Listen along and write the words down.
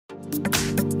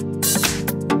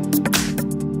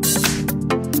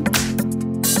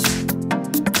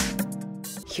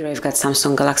Here I've got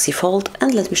Samsung Galaxy Fold,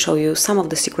 and let me show you some of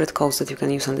the secret codes that you can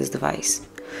use on this device.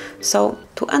 So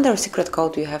to enter a secret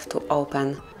code you have to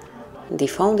open the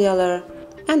phone dialer,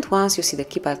 and once you see the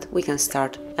keypad we can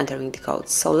start entering the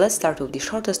codes. So let's start with the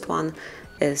shortest one,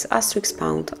 is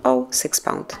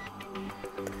 *#06#.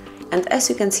 And as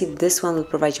you can see, this one will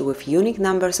provide you with unique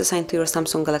numbers assigned to your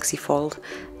Samsung Galaxy Fold,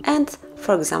 and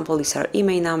for example these are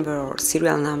IMEI number or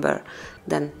serial number.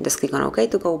 Then just click on OK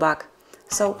to go back.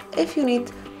 So if you need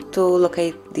to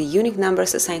locate the unique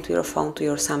numbers assigned to your phone, to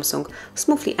your Samsung,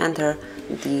 smoothly enter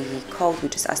the code,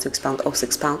 which is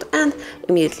 *#06#, and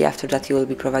immediately after that you will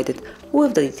be provided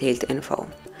with the detailed info.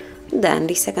 Then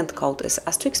the second code is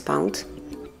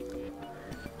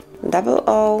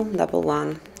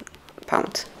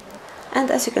 *0011#. And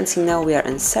as you can see, now we are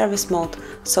in service mode,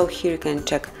 so here you can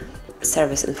check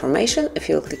service information. If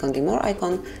you click on the more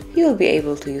icon, you will be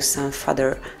able to use some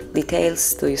further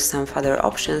details, to use some further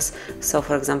options. So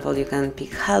for example, you can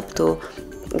pick help to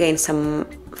gain some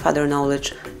further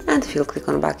knowledge, and if you click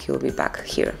on back, you will be back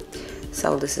here.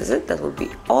 So this is it, that will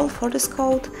be all for this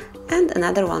code. And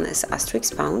another one is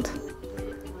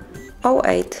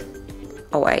 *0808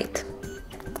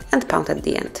 and pound at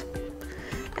the end.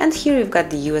 And here you've got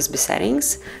the USB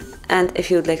settings, and if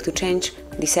you would like to change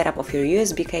the setup of your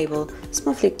USB cable,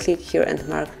 smoothly click here and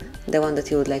mark the one that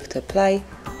you would like to apply,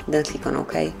 then click on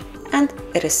OK, and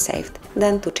it is saved.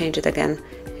 Then to change it again,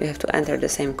 you have to enter the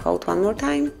same code one more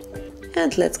time,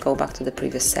 and let's go back to the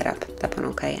previous setup. Tap on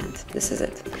OK, and this is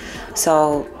it.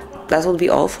 So that will be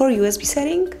all for USB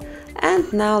setting.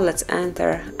 And now let's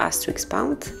enter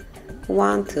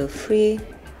 *#1, 2, 3,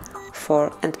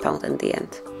 4 and pound at the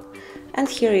end. And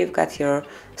here you've got your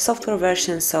software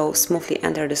version, so smoothly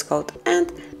enter this code and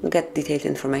get detailed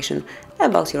information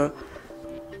about your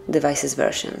device's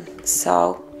version.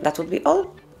 So that would be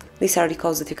all. These are the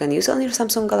codes that you can use on your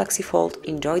Samsung Galaxy Fold.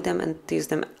 Enjoy them and use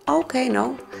them. Okay,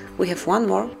 no, we have one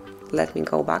more. Let me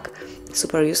go back.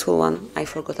 Super useful one, I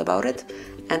forgot about it.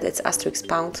 And it's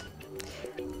 *#pound.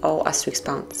 Oh,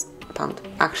 *#pound.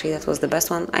 Actually, that was the best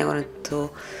one. I wanted to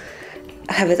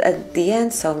have it at the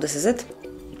end, so this is it.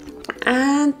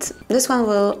 And this one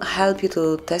will help you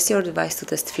to test your device, to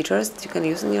test features that you can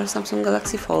use in your Samsung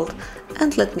Galaxy Fold.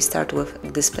 And let me start with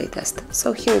display test.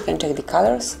 So here you can check the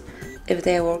colors, if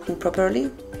they are working properly.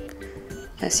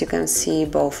 As you can see,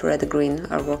 both red and green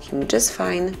are working just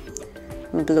fine.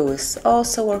 Blue is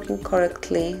also working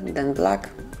correctly, then black,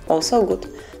 also good.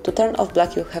 To turn off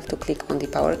black you have to click on the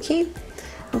power key.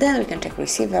 Then we can check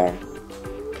receiver.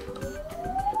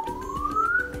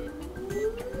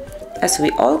 As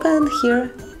we all can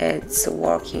hear, it's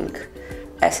working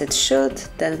as it should.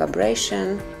 Then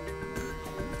vibration,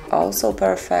 also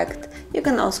perfect. You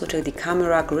can also check the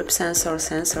camera, grip sensor,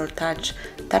 sensor touch,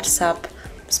 touch sub,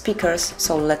 speakers.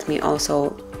 So let me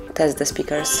also test the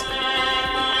speakers.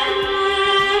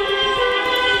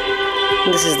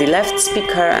 This is the left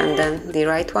speaker and then the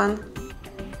right one.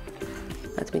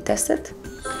 Let me test it.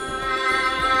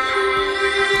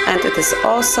 And it is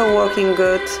also working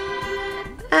good.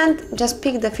 And just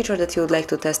pick the feature that you would like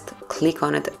to test, click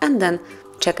on it, and then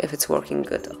check if it's working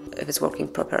good, if it's working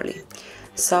properly.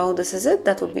 So this is it,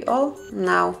 that would be all.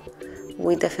 Now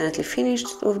we definitely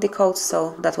finished with the codes,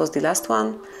 so that was the last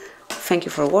one. Thank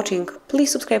you for watching,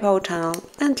 please subscribe our channel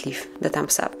and leave the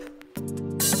thumbs up.